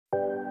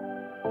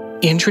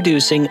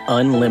Introducing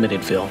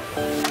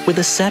Unlimitedville. With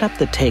a setup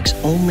that takes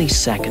only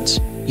seconds,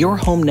 your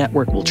home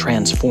network will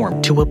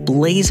transform to a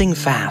blazing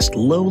fast,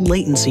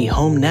 low-latency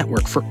home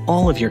network for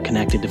all of your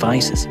connected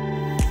devices.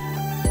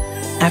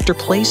 After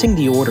placing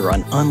the order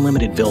on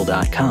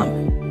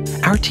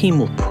Unlimitedville.com, our team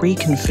will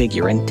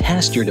pre-configure and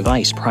test your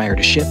device prior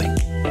to shipping.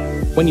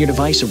 When your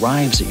device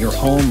arrives at your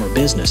home or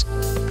business,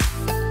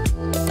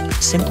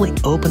 simply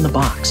open the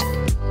box.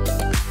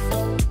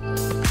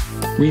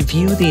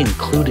 Review the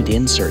included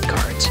insert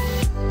cards.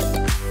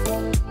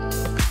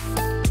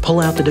 Pull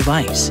out the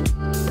device,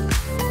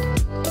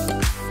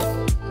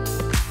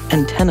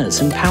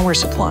 antennas and power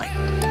supply.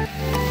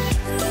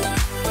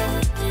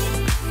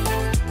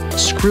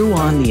 Screw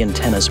on the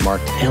antennas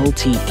marked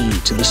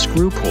LTE to the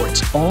screw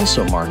ports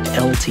also marked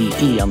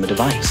LTE on the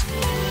device.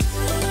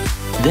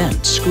 Then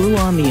screw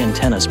on the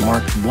antennas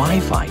marked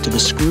Wi-Fi to the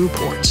screw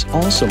ports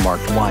also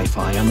marked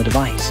Wi-Fi on the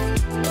device.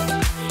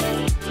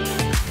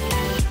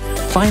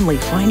 Finally,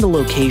 find a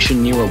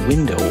location near a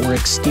window or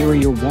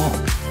exterior wall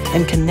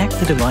and connect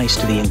the device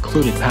to the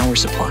included power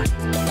supply.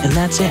 And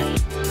that's it.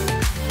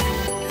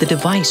 The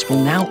device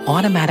will now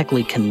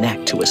automatically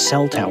connect to a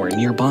cell tower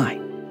nearby.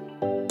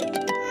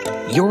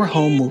 Your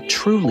home will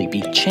truly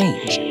be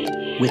changed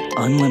with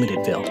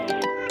Unlimitedville.